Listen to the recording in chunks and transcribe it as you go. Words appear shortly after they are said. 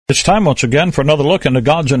It's time once again for another look into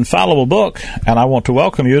God's infallible book, and I want to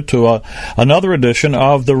welcome you to another edition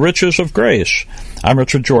of The Riches of Grace. I'm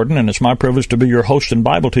Richard Jordan, and it's my privilege to be your host and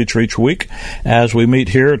Bible teacher each week as we meet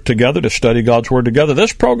here together to study God's Word together.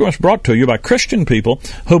 This program is brought to you by Christian people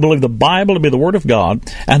who believe the Bible to be the Word of God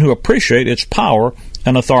and who appreciate its power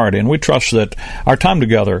and authority. And we trust that our time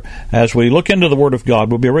together as we look into the Word of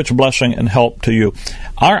God will be a rich blessing and help to you.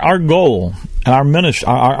 Our goal and our ministry,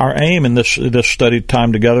 our aim in this study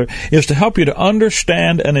time together is to help you to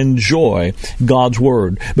understand and enjoy God's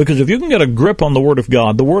Word. Because if you can get a grip on the Word of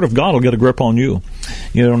God will get a grip on you.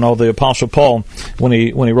 You know, the Apostle Paul, when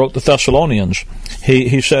he wrote the Thessalonians,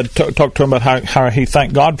 he said, talked to them about how he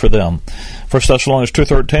thanked God for them. 1 Thessalonians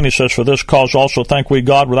 2:13, he says, "For this cause also thank we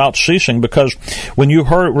God without ceasing, because when you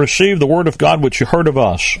received the Word of God which you heard of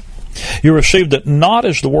us, you received it not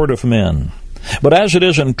as the word of men, but as it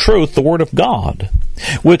is in truth the word of God,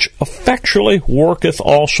 which effectually worketh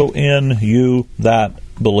also in you that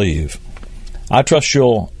believe." I trust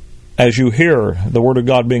you'll, as you hear the Word of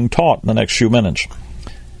God being taught in the next few minutes,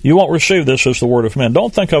 you won't receive this as the word of men.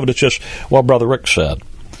 Don't think of it as just, well, Brother Rick said.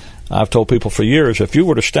 I've told people for years, if you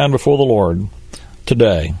were to stand before the Lord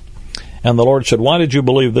today, and the Lord said, "Why did you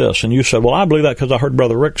believe this?" And you said, "Well, I believe that because I heard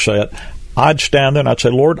Brother Rick say it," I'd stand there and I'd say,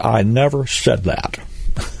 "Lord, I never said that."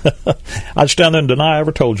 I'd stand there and deny I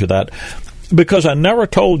ever told you that, because I never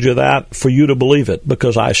told you that for you to believe it,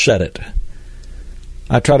 because I said it.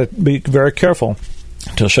 I try to be very careful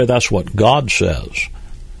to say that's what God says.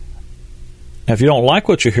 If you don't like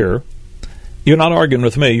what you hear, you're not arguing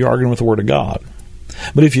with me, you're arguing with the Word of God.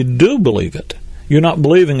 But if you do believe it, you're not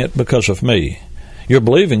believing it because of me. You're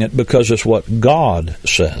believing it because it's what God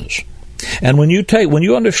says. And when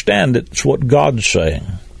you understand it's what God's saying,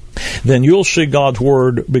 then you'll see God's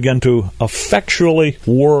Word begin to effectually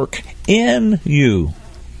work in you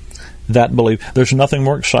that believe. There's nothing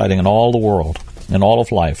more exciting in all the world, in all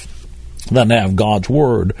of life, than to have God's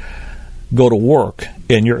Word go to work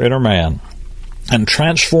in your inner man and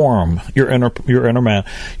transform your inner man.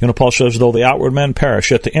 You know, Paul says, though the outward man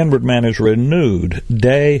perish, yet the inward man is renewed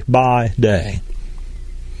day by day.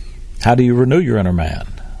 How do you renew your inner man?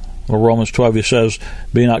 Well, Romans 12, he says,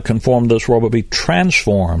 "Be not conformed to this world, but be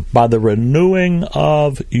transformed by the renewing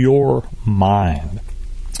of your mind."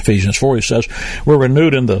 Ephesians 4, he says, we're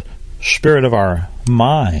renewed in the spirit of our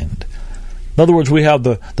mind. In other words, we have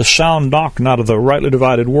the sound doctrine out of the rightly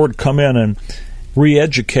divided word come in and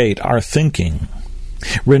re-educate our thinking,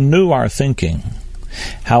 renew our thinking.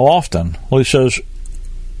 How often? Well, he says,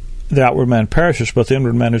 the outward man perishes, but the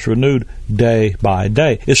inward man is renewed day by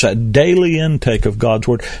day. It's that daily intake of God's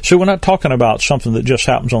Word. See, we're not talking about something that just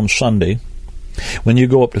happens on Sunday when you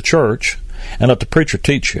go up to church and let the preacher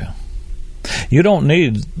teach you. You don't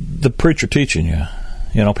need the preacher teaching you.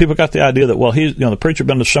 You know, people got the idea that, well, the preacher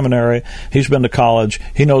been to seminary, he's been to college,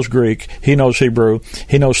 he knows Greek, he knows Hebrew,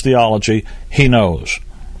 he knows theology, he knows.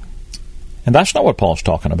 And that's not what Paul's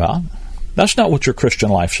talking about. That's not what your Christian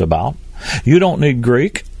life's about. You don't need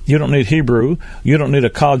Greek. You don't need Hebrew. You don't need a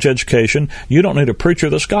college education. You don't need a preacher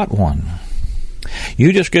that's got one.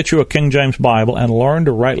 You just get you a King James Bible and learn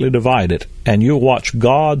to rightly divide it, and you watch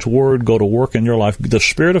God's Word go to work in your life. The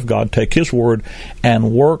Spirit of God take His Word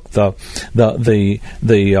and work the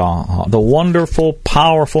wonderful,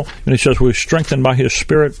 powerful. And He says we're strengthened by His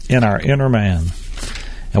Spirit in our inner man.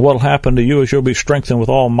 And what will happen to you is you'll be strengthened with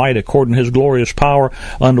all might according to His glorious power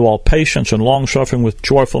unto all patience and long-suffering with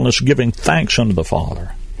joyfulness, giving thanks unto the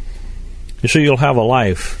Father. You see, you'll have a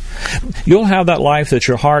life. You'll have that life that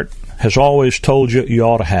your heart has always told you you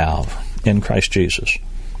ought to have in Christ Jesus.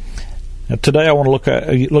 Now, today I want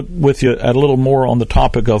to look with you at a little more on the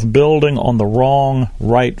topic of building on the wrong,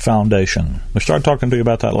 right foundation. We started talking to you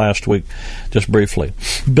about that last week, just briefly.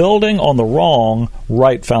 Building on the wrong,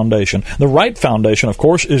 right foundation. The right foundation, of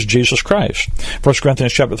course, is Jesus Christ. 1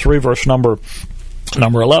 Corinthians chapter 3, verse number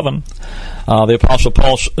 11, the Apostle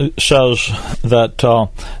Paul says that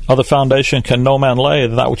other foundation can no man lay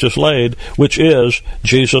than that which is laid, which is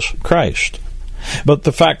Jesus Christ. But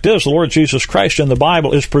the fact is, the Lord Jesus Christ in the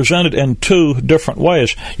Bible is presented in two different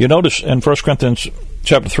ways. You notice in 1 Corinthians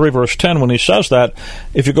chapter 3, verse 10, when he says that,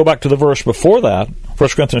 if you go back to the verse before that, 1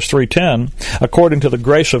 Corinthians 3:10, according to the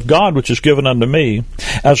grace of God which is given unto me,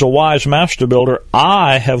 as a wise master builder,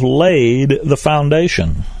 I have laid the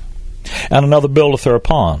foundation, and another buildeth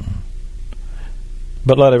thereupon.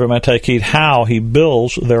 But let every man take heed how he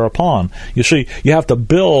builds thereupon. You see, you have to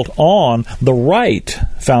build on the right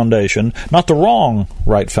foundation, not the wrong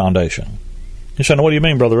right foundation. You say, "Now, what do you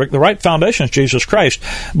mean, Brother Rick?" The right foundation is Jesus Christ.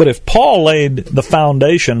 But if Paul laid the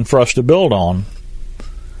foundation for us to build on,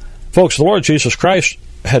 folks, the Lord Jesus Christ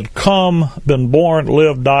had come, been born,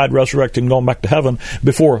 lived, died, resurrected, and gone back to heaven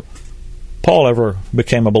before Paul ever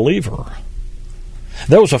became a believer.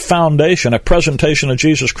 There was a foundation, a presentation of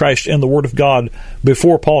Jesus Christ in the Word of God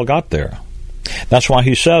before Paul got there. That's why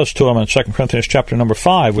he says to him in 2 Corinthians chapter number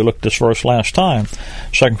 5, we looked at this verse last time,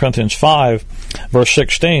 2 Corinthians 5, verse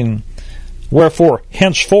 16, wherefore,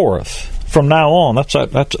 henceforth, from now on,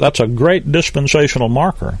 that's a great dispensational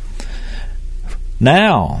marker.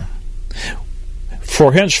 Now,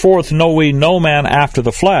 for henceforth know we no man after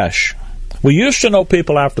the flesh. We used to know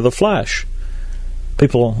people after the flesh.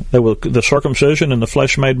 People, they were the circumcision in the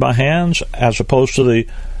flesh made by hands, as opposed to the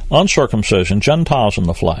uncircumcision, Gentiles in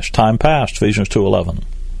the flesh. Time past, Ephesians 2:11.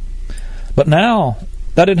 But now,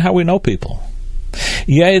 that isn't how we know people.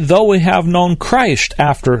 Yea, though we have known Christ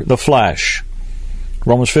after the flesh.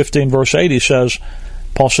 Romans 15, verse 8, he says,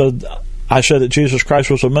 Paul said, I said that Jesus Christ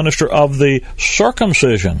was a minister of the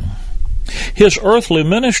circumcision. His earthly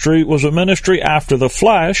ministry was a ministry after the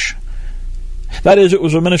flesh. That is, it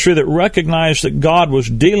was a ministry that recognized that God was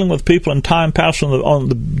dealing with people in time past on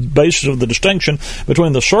the basis of the distinction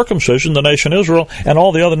between the circumcision, the nation Israel, and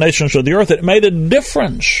all the other nations of the earth. It made a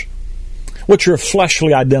difference what your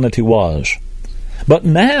fleshly identity was. But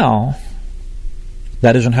now,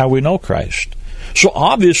 that isn't how we know Christ. So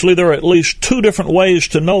obviously there are at least two different ways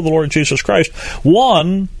to know the Lord Jesus Christ.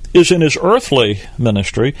 One is in his earthly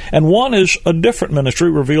ministry, and one is a different ministry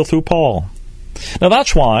revealed through Paul. Now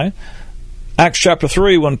that's why Acts chapter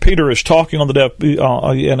 3, when Peter is talking on the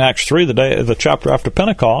day, in Acts 3, the chapter after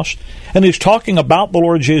Pentecost, and he's talking about the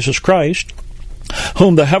Lord Jesus Christ,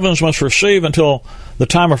 whom the heavens must receive until the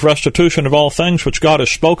time of restitution of all things, which God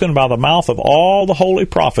has spoken by the mouth of all the holy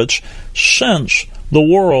prophets since the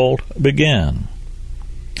world began.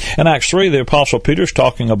 In Acts 3, the Apostle Peter is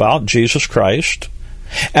talking about Jesus Christ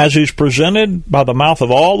as he's presented by the mouth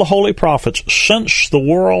of all the holy prophets since the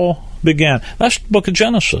world began. That's the book of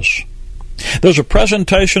Genesis. There's a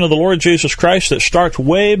presentation of the Lord Jesus Christ that starts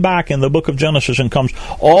way back in the book of Genesis and comes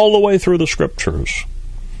all the way through the Scriptures.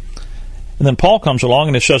 And then Paul comes along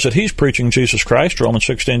and he says that he's preaching Jesus Christ, Romans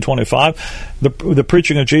 16:25, the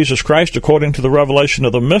preaching of Jesus Christ according to the revelation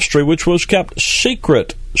of the mystery which was kept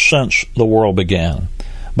secret since the world began,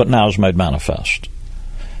 but now is made manifest.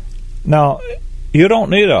 Now, you don't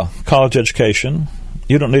need a college education.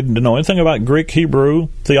 You don't need to know anything about Greek, Hebrew,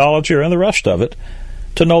 theology, or any of the rest of it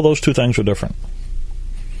to know those two things are different.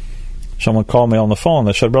 Someone called me on the phone.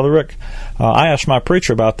 They said, Brother Rick, I asked my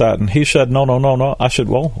preacher about that, and he said, no. I said,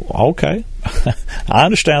 well, okay. I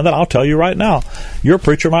understand that. I'll tell you right now. Your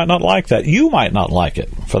preacher might not like that. You might not like it,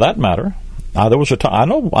 for that matter. There was a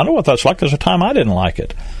time, I know what that's like. There's a time I didn't like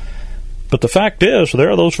it. But the fact is,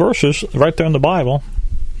 there are those verses right there in the Bible,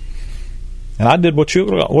 and I did what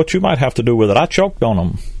you might have to do with it. I choked on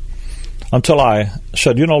them until I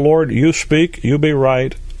said, Lord, you speak, you be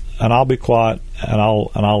right, and I'll be quiet, and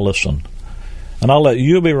I'll listen. And I'll let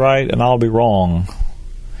you be right, and I'll be wrong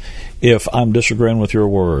if I'm disagreeing with your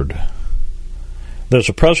word. There's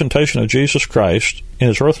a presentation of Jesus Christ in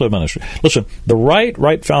his earthly ministry. Listen, the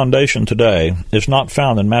right foundation today is not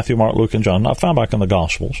found in Matthew, Mark, Luke, and John. Not found back in the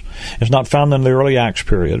Gospels. It's not found in the early Acts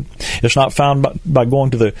period. It's not found by going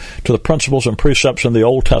to the principles and precepts in the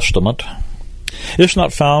Old Testament. It's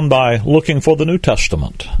not found by looking for the New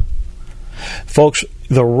Testament. Folks,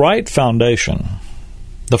 the right foundation,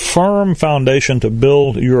 the firm foundation to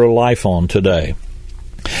build your life on today,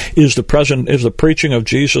 is the preaching of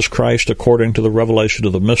Jesus Christ according to the revelation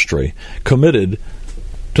of the mystery committed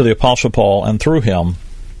to the Apostle Paul and through him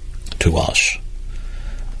to us.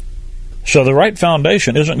 So the right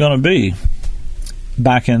foundation isn't going to be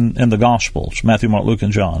back in the Gospels, Matthew, Mark, Luke,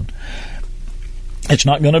 and John. It's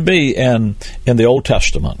not going to be in the Old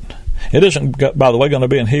Testament. It isn't, by the way, going to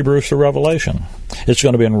be in Hebrews to Revelation. It's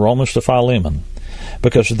going to be in Romans to Philemon.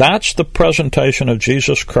 Because that's the presentation of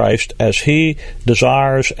Jesus Christ as he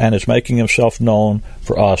desires and is making himself known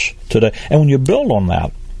for us today. And when you build on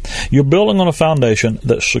that, you're building on a foundation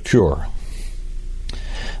that's secure.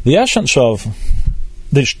 The essence of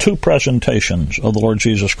these two presentations of the Lord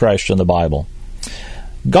Jesus Christ in the Bible,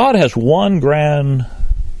 God has one grand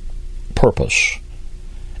purpose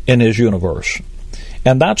in his universe,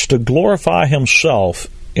 and that's to glorify himself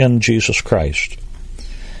in Jesus Christ.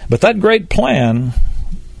 But that great plan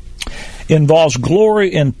involves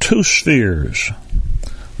glory in two spheres.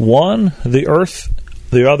 One, the earth,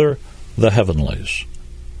 the other, the heavenlies.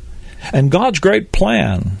 And God's great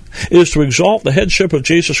plan is to exalt the headship of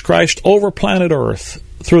Jesus Christ over planet Earth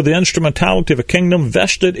through the instrumentality of a kingdom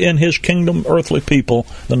vested in his kingdom earthly people,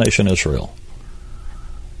 the nation Israel.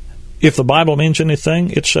 If the Bible means anything,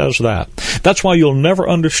 it says that. That's why you'll never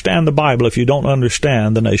understand the Bible if you don't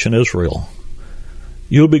understand the nation Israel.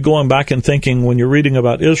 You'll be going back and thinking, when you're reading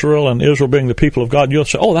about Israel and Israel being the people of God, you'll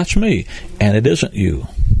say, oh, that's me. And it isn't you.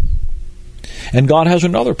 And God has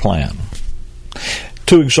another plan.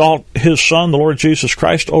 To exalt His Son, the Lord Jesus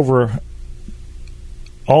Christ, over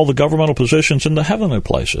all the governmental positions in the heavenly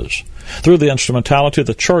places, through the instrumentality of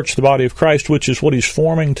the church, the body of Christ, which is what He's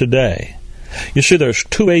forming today. You see, there's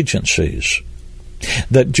two agencies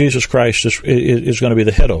that Jesus Christ is going to be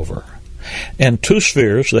the head over. And two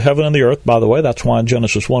spheres, the heaven and the earth. By the way, that's why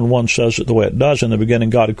Genesis 1:1 says it the way it does. In the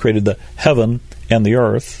beginning, God had created the heaven and the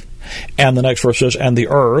earth. And the next verse says, and the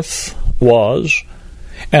earth was.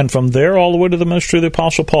 And from there all the way to the ministry of the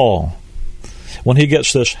Apostle Paul, when he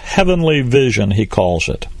gets this heavenly vision, he calls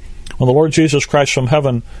it. When the Lord Jesus Christ from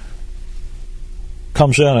heaven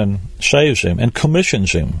comes in and saves him and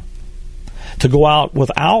commissions him to go out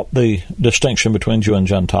without the distinction between Jew and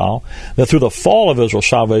Gentile, that through the fall of Israel,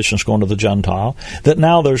 salvation is going to the Gentile, that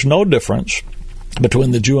now there's no difference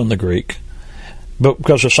between the Jew and the Greek, but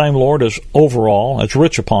because the same Lord is over all, it's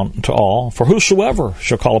rich upon to all, for whosoever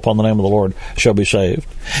shall call upon the name of the Lord shall be saved.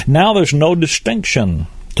 Now there's no distinction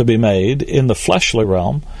to be made in the fleshly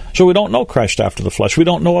realm, so we don't know Christ after the flesh. We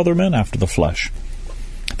don't know other men after the flesh.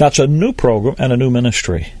 That's a new program and a new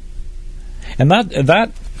ministry. And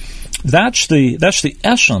that's the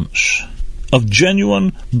essence of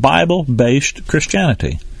genuine Bible-based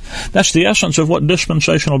Christianity. That's the essence of what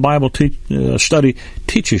dispensational Bible study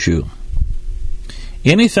teaches you.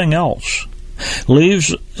 Anything else leaves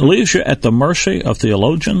you at the mercy of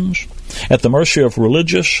theologians, at the mercy of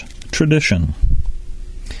religious tradition,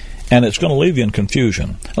 and it's going to leave you in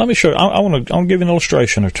confusion. Let me show you. I want to give you an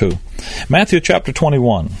illustration or two. Matthew chapter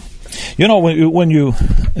 21. You know, when you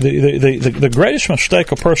the greatest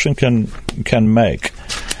mistake a person can make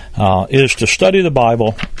is to study the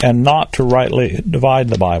Bible and not to rightly divide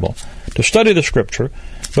the Bible, to study the Scripture,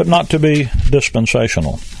 but not to be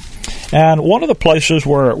dispensational. And one of the places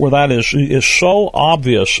where that is so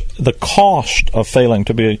obvious, the cost of failing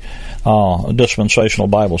to be a dispensational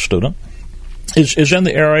Bible student is in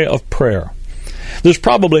the area of prayer. There's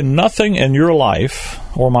probably nothing in your life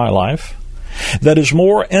or my life that is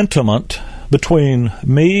more intimate between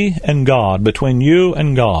me and God, between you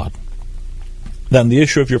and God, than the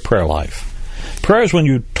issue of your prayer life. Prayer is when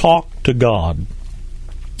you talk to God.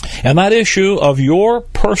 And that issue of your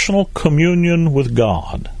personal communion with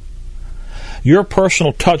God, your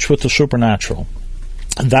personal touch with the supernatural,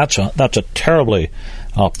 that's a terribly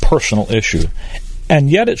personal issue. And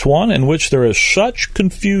yet it's one in which there is such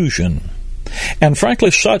confusion and,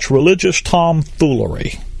 frankly, such religious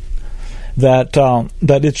tomfoolery that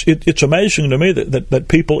it's amazing to me that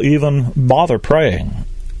people even bother praying.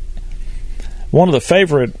 One of the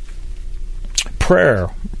favorite prayer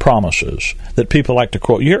promises that people like to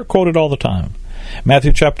quote, you hear it quoted all the time,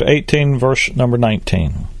 Matthew chapter 18, verse number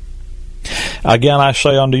 19. Again I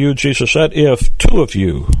say unto you, Jesus said, if two of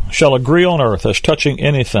you shall agree on earth as touching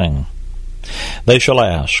anything they shall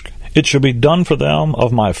ask, it shall be done for them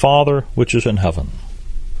of my Father which is in heaven.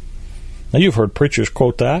 Now you've heard preachers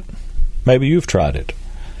quote that. Maybe you've tried it.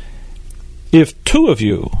 If two of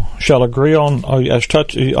you shall agree on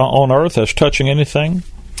earth as touching anything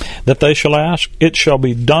that they shall ask, it shall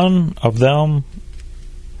be done of them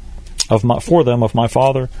for them of my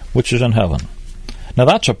Father which is in heaven. Now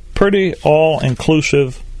that's a pretty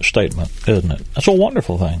all-inclusive statement, isn't it? That's a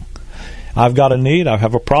wonderful thing. I've got a need, I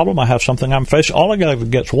have a problem, I have something I'm facing. All I got to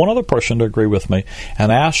get is one other person to agree with me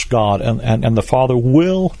and ask God, and the Father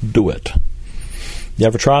will do it. You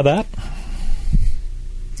ever try that?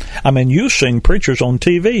 I mean, you've seen preachers on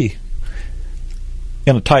TV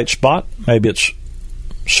in a tight spot. Maybe it's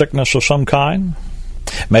sickness of some kind.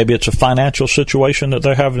 Maybe it's a financial situation that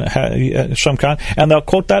they're having some kind. And they'll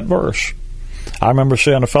quote that verse. I remember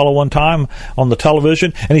seeing a fellow one time on the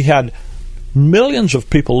television, and he had millions of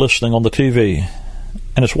people listening on the TV,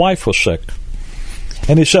 and his wife was sick.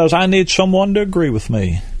 And he says, I need someone to agree with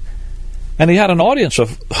me. And he had an audience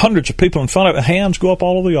of hundreds of people in front of him. Hands go up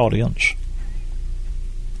all over the audience.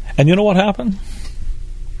 And you know what happened?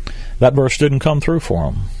 That verse didn't come through for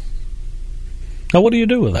him. Now what do you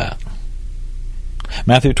do with that?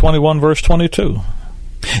 Matthew 21, verse 22.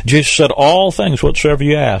 Jesus said, all things whatsoever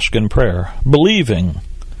ye ask in prayer, believing,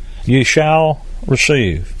 ye shall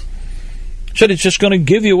receive. He said it's just going to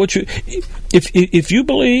give you what you... If you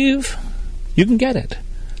believe, you can get it.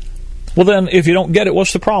 Well then, if you don't get it,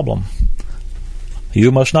 what's the problem?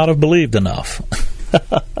 You must not have believed enough.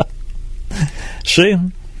 See?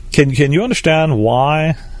 Can you understand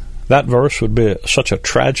why that verse would be such a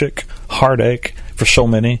tragic heartache for so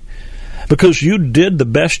many? because you did the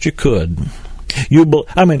best you could.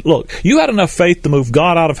 Look, you had enough faith to move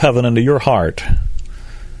God out of heaven into your heart,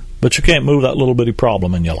 but you can't move that little bitty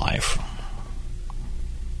problem in your life.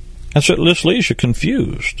 And so it just leaves you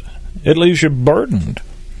confused. It leaves you burdened.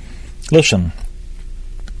 Listen,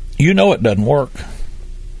 you know it doesn't work.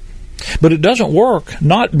 But it doesn't work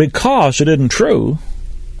not because it isn't true.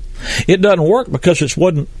 It doesn't work because it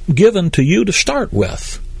wasn't given to you to start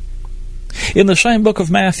with. In the same book of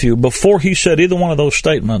Matthew, before he said either one of those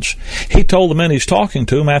statements, he told the men he's talking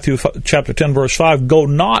to, Matthew chapter 10, verse 5, go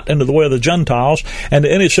not into the way of the Gentiles, and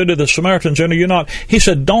to any city of the Samaritans enter you not. He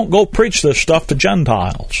said, don't go preach this stuff to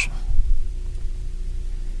Gentiles.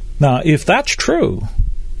 Now, if that's true,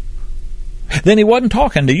 then he wasn't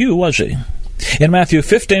talking to you, was he? In Matthew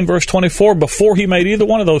 15, verse 24, before he made either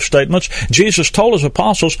one of those statements, Jesus told his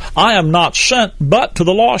apostles, I am not sent but to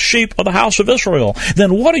the lost sheep of the house of Israel.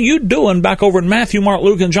 Then what are you doing back over in Matthew, Mark,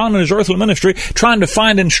 Luke, and John in his earthly ministry trying to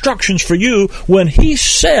find instructions for you when he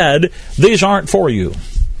said these aren't for you?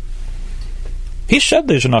 He said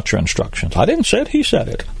these are not your instructions. I didn't say it, he said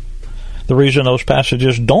it. The reason those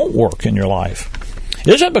passages don't work in your life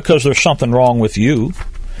isn't because there's something wrong with you.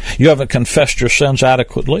 You haven't confessed your sins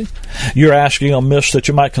adequately. You're asking amiss that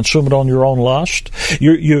you might consume it on your own lust.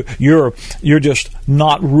 You're just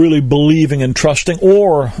not really believing and trusting,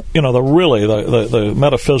 or the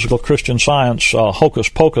metaphysical Christian Science hocus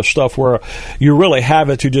pocus stuff where you really have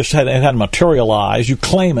it. You just hadn't materialized. You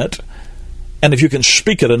claim it, and if you can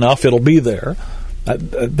speak it enough, it'll be there.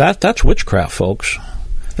 That's witchcraft, folks.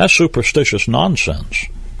 That's superstitious nonsense.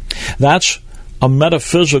 That's a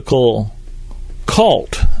metaphysical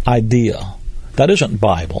cult idea. That isn't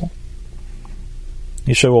Bible.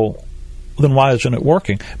 You say, well, then why isn't it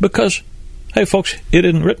working? Because, hey folks, it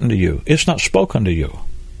isn't written to you. It's not spoken to you.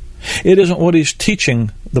 It isn't what he's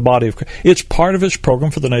teaching the body of Christ. It's part of his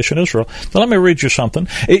program for the nation Israel. Now let me read you something.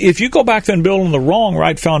 If you go back then building the wrong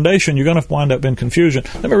right foundation, you're going to wind up in confusion.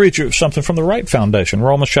 Let me read you something from the right foundation.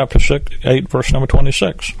 Romans chapter 8, verse number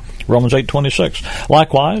 26. Romans 8:26.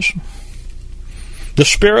 Likewise, the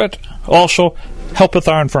Spirit also helpeth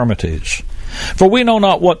our infirmities. For we know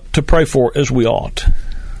not what to pray for as we ought.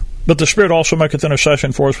 But the Spirit also maketh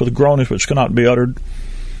intercession for us with groanings which cannot be uttered.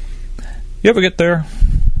 You ever get there?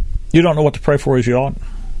 You don't know what to pray for as you ought.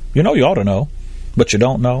 You know you ought to know, but you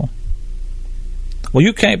don't know. Well,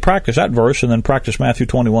 you can't practice that verse and then practice Matthew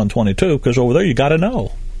 21:22, because over there you got to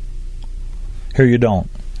know. Here you don't.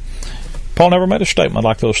 Paul never made a statement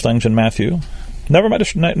like those things in Matthew. Never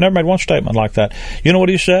made one statement like that. You know what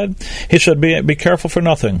he said? He said, be careful for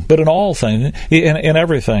nothing, but in all things, in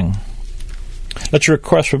everything, let your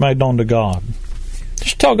requests be made known to God.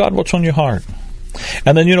 Just tell God what's on your heart.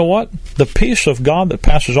 And then you know what? The peace of God that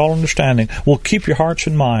passes all understanding will keep your hearts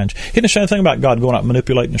and minds. He didn't say anything about God going out and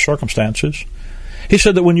manipulating your circumstances. He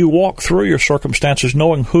said that when you walk through your circumstances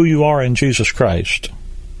knowing who you are in Jesus Christ,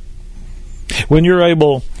 when you're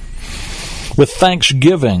able, with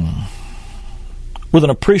thanksgiving, with an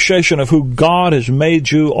appreciation of who God has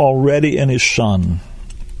made you already in His Son.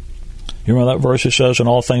 You remember that verse? It says, in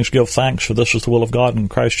all things give thanks, for this is the will of God in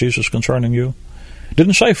Christ Jesus concerning you. It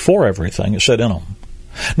didn't say for everything, it said in them.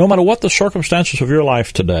 No matter what the circumstances of your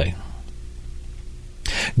life today,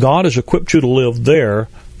 God has equipped you to live there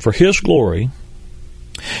for His glory,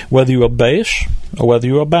 whether you abase or whether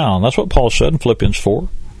you abound. That's what Paul said in Philippians 4.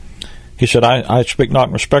 He said, I speak not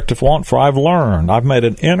in respect of want, for I've learned, I've made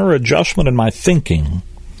an inner adjustment in my thinking,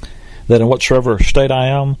 that in whatsoever state I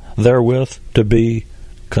am, therewith to be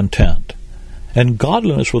content. And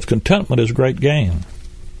godliness with contentment is great gain.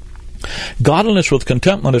 Godliness with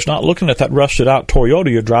contentment is not looking at that rusted out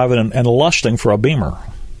Toyota you're driving and lusting for a Beamer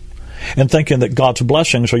and thinking that God's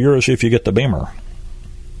blessings are yours if you get the Beamer.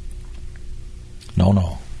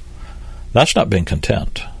 No. That's not being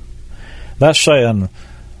content. That's saying,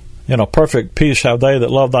 perfect peace have they that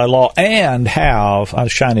love thy law and have a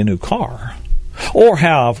shiny new car, or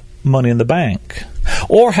have money in the bank,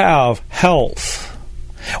 or have health,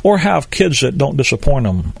 or have kids that don't disappoint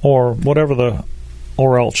them, or whatever the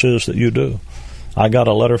or else is that you do. I got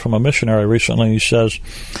a letter from a missionary recently. He says,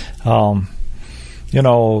 the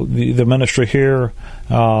ministry here,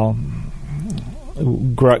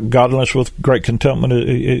 godliness with great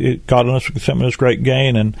contentment. Godliness with contentment is great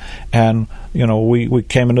gain, and we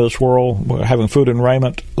came into this world having food and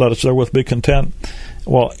raiment. Let us therewith be content.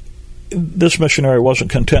 Well, this missionary wasn't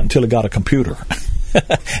content until he got a computer,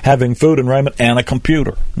 having food and raiment and a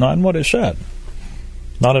computer. Not in what it said,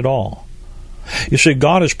 not at all. You see,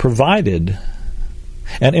 God has provided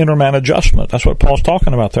an inner man adjustment. That's what Paul's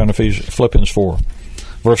talking about there in Philippians 4,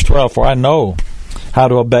 verse 12. For I know how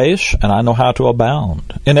to abase, and I know how to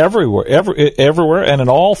abound. In everywhere and in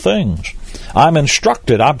all things. I'm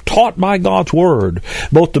instructed, I'm taught by God's Word,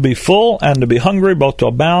 both to be full and to be hungry, both to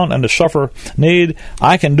abound and to suffer need.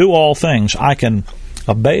 I can do all things. I can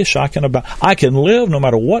abase, I can abound. I can live no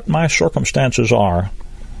matter what my circumstances are.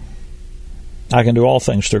 I can do all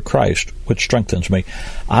things through Christ, which strengthens me.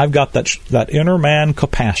 I've got that inner man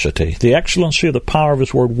capacity, the excellency of the power of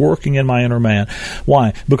His Word working in my inner man.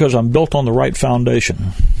 Why? Because I'm built on the right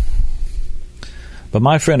foundation. But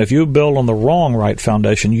my friend, if you build on the wrong right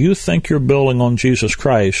foundation, you think you're building on Jesus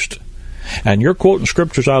Christ, and you're quoting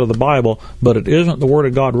scriptures out of the Bible, but it isn't the Word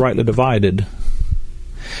of God rightly divided,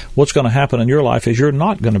 what's going to happen in your life is you're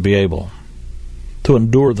not going to be able to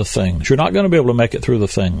endure the things. You're not going to be able to make it through the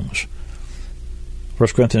things. 1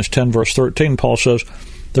 Corinthians 10, verse 13, Paul says,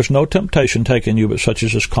 there's no temptation taken you but such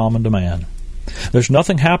as is common to man. There's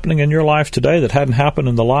nothing happening in your life today that hadn't happened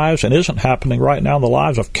in the lives and isn't happening right now in the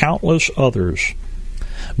lives of countless others.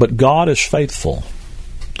 But God is faithful,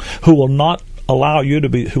 who will not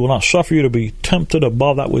suffer you to be tempted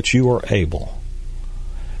above that which you are able.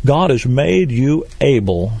 God has made you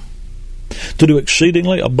able to do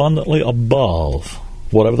exceedingly abundantly above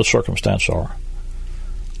whatever the circumstances are.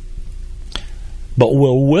 But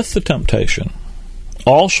will, with the temptation,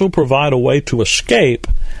 also provide a way to escape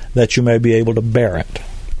that you may be able to bear it.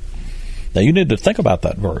 Now you need to think about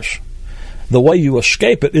that verse. The way you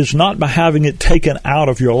escape it is not by having it taken out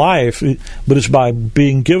of your life, but it's by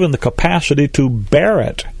being given the capacity to bear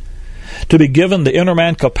it. To be given the inner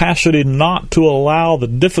man capacity not to allow the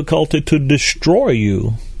difficulty to destroy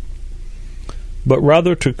you, but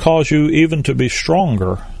rather to cause you even to be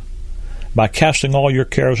stronger by casting all your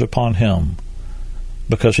cares upon Him,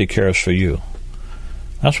 because He cares for you.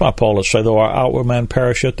 That's why Paul would say, though our outward man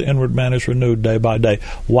perish, yet the inward man is renewed day by day.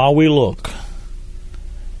 While we look,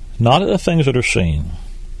 not at the things that are seen,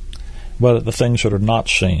 but at the things that are not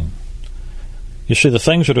seen. You see, the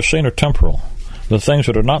things that are seen are temporal. The things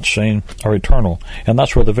that are not seen are eternal. And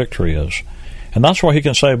that's where the victory is. And that's why he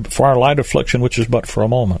can say, for our light affliction, which is but for a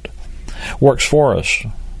moment, works for us.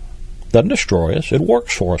 Doesn't destroy us. It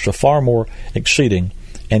works for us, a far more exceeding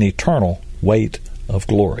and eternal weight of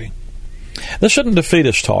glory. This isn't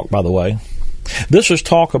defeatist talk, by the way. This is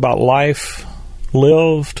talk about life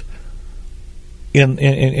lived in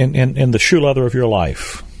the shoe leather of your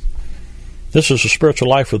life. This is a spiritual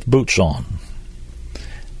life with boots on.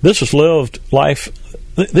 This is lived life.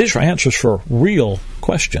 These are answers for real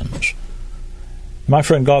questions. My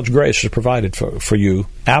friend, God's grace has provided for you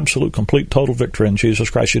absolute, complete, total victory in Jesus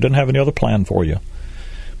Christ. He didn't have any other plan for you.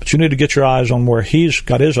 But you need to get your eyes on where He's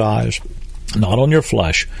got His eyes, not on your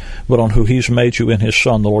flesh, but on who He's made you in His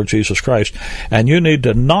Son, the Lord Jesus Christ. And you need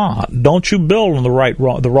to don't you build on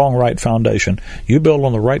the wrong right foundation. You build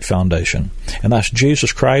on the right foundation. And that's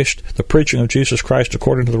Jesus Christ, the preaching of Jesus Christ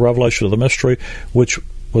according to the revelation of the mystery, which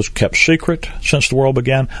was kept secret since the world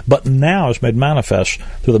began, but now is made manifest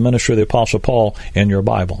through the ministry of the Apostle Paul in your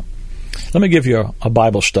Bible. Let me give you a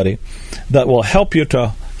Bible study that will help you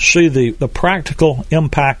to see the practical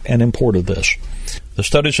impact and import of this. The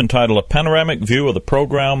study is entitled A Panoramic View of the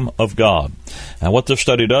Program of God. And what this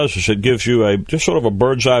study does is it gives you just sort of a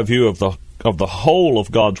bird's eye view of the whole of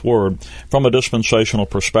God's Word from a dispensational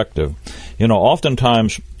perspective. You know,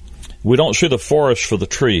 oftentimes we don't see the forest for the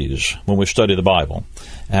trees when we study the Bible.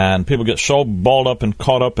 And people get so balled up and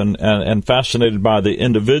caught up and fascinated by the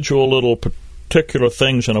individual little particular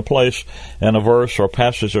things in a place and a verse or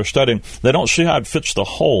passage they're studying. They don't see how it fits the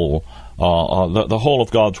whole, the whole of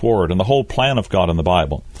God's Word and the whole plan of God in the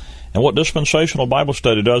Bible. And what dispensational Bible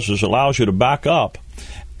study does is allows you to back up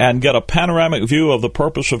and get a panoramic view of the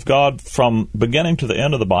purpose of God from beginning to the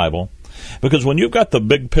end of the Bible. Because when you've got the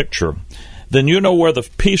big picture, then you know where the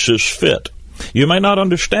pieces fit. You may not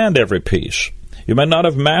understand every piece. You may not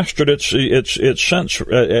have mastered its sense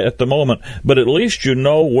at the moment, but at least you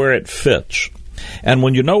know where it fits. And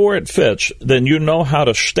when you know where it fits, then you know how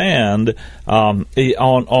to stand on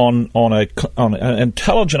an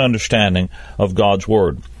intelligent understanding of God's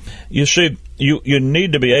Word. You see, you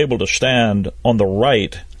need to be able to stand on the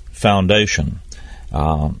right foundation,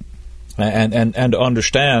 and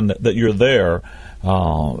understand that you're there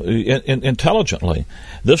intelligently.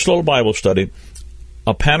 This little Bible study,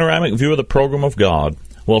 A Panoramic View of the Program of God,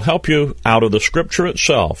 will help you out of the Scripture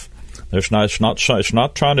itself. It's not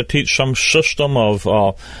trying to teach some system of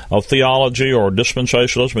theology or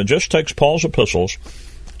dispensationalism. It just takes Paul's epistles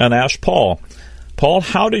and asks Paul,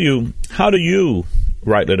 how do you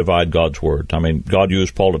rightly divide God's Word? I mean, God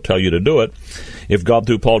used Paul to tell you to do it. If God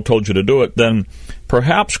through Paul told you to do it, then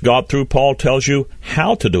perhaps God through Paul tells you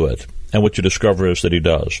how to do it. and what you discover is that he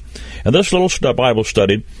does. And this little Bible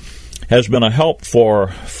study has been a help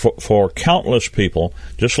for countless people,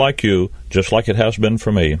 just like you, just like it has been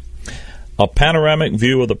for me. A panoramic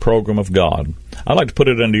view of the program of God. I'd like to put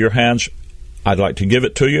it into your hands. I'd like to give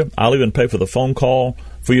it to you. I'll even pay for the phone call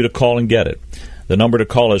for you to call and get it. The number to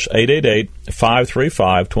call is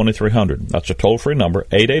 888-535-2300. That's a toll-free number,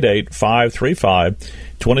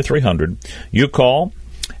 888-535-2300. You call,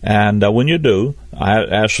 and when you do, I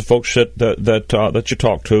ask the folks that you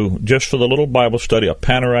talk to, just for the little Bible study, a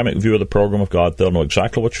panoramic view of the program of God. They'll know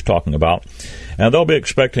exactly what you're talking about. And they'll be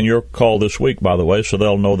expecting your call this week, by the way, so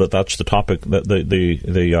they'll know that that's the topic, that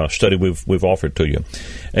the study we've offered to you.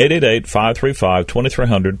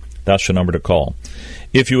 888-535-2300. That's the number to call.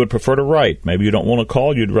 If you would prefer to write, maybe you don't want to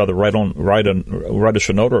call, you'd rather write us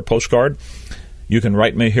a note or a postcard, you can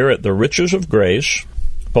write me here at the Riches of Grace,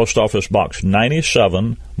 Post Office Box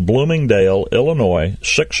 97, Bloomingdale, Illinois,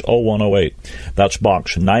 60108. That's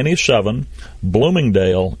Box 97,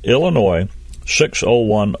 Bloomingdale, Illinois,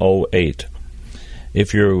 60108.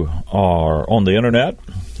 If you are on the Internet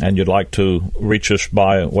and you'd like to reach us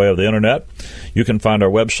by way of the Internet, you can find our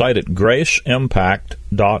website at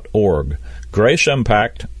graceimpact.org.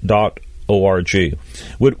 graceimpact.org.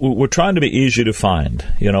 We're trying to be easy to find.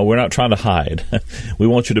 We're not trying to hide. We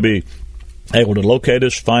want you to be able to locate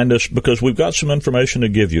us, find us, because we've got some information to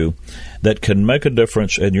give you that can make a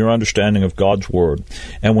difference in your understanding of God's Word.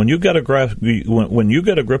 And when you get a grip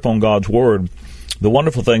on God's Word, the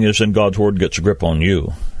wonderful thing is then God's Word gets a grip on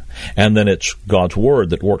you. And then it's God's Word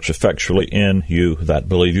that works effectually in you that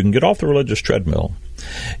believe. You can get off the religious treadmill,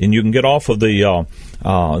 and you can get off of you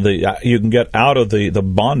can get out of the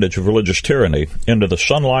bondage of religious tyranny into the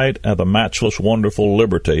sunlight and the matchless, wonderful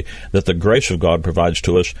liberty that the grace of God provides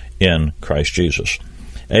to us in Christ Jesus.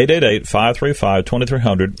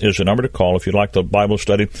 888-535-2300 is the number to call if you'd like the Bible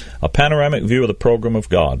study, a panoramic view of the program of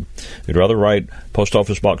God. If you'd rather write, Post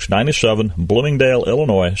Office Box 97, Bloomingdale,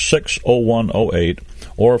 Illinois, 60108,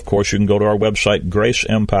 or, of course, you can go to our website,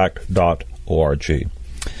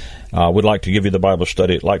 graceimpact.org. We'd like to give you the Bible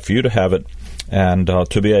study. I'd like for you to have it and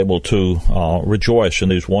to be able to rejoice in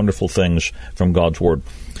these wonderful things from God's Word.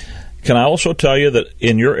 Can I also tell you that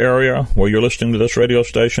in your area where you're listening to this radio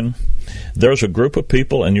station, there's a group of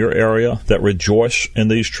people in your area that rejoice in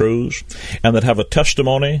these truths and that have a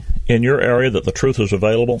testimony in your area that the truth is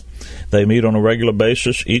available. They meet on a regular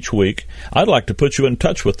basis each week. I'd like to put you in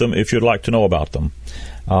touch with them if you'd like to know about them.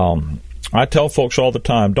 I tell folks all the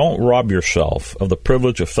time, don't rob yourself of the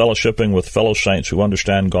privilege of fellowshipping with fellow saints who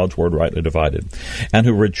understand God's Word rightly divided and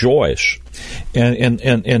who rejoice in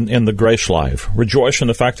the grace life. Rejoice in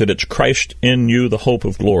the fact that it's Christ in you, the hope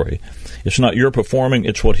of glory. It's not your performing,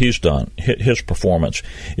 it's what He's done, His performance.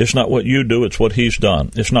 It's not what you do, it's what He's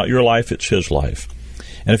done. It's not your life, it's His life.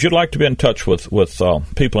 And if you'd like to be in touch with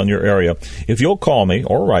people in your area, if you'll call me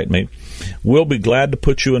or write me, we'll be glad to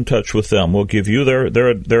put you in touch with them. We'll give you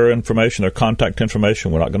their information, their contact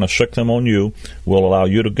information. We're not going to sick them on you. We'll allow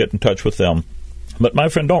you to get in touch with them. But, my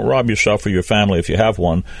friend, don't rob yourself or your family, if you have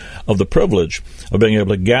one, of the privilege of being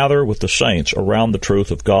able to gather with the saints around the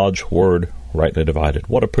truth of God's Word rightly divided.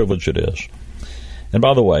 What a privilege it is. And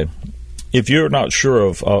by the way, if you're not sure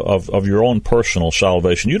of your own personal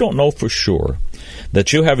salvation, you don't know for sure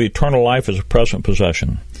that you have eternal life as a present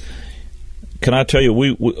possession. Can I tell you,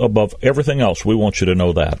 we above everything else, we want you to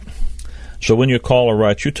know that. So when you call or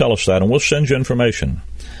write, you tell us that, and we'll send you information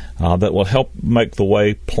that will help make the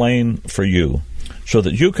way plain for you so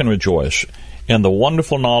that you can rejoice in the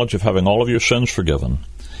wonderful knowledge of having all of your sins forgiven,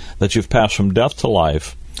 that you've passed from death to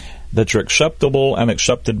life, that you're acceptable and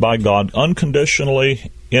accepted by God unconditionally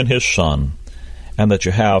in His Son, and that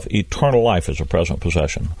you have eternal life as a present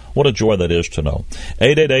possession. What a joy that is to know.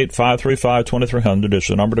 888-535-2300 is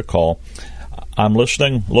the number to call. I'm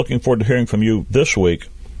listening, looking forward to hearing from you this week.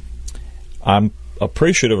 I'm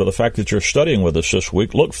appreciative of the fact that you're studying with us this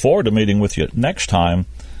week. Look forward to meeting with you next time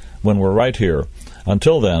when we're right here.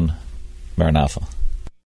 Until then, Maranatha.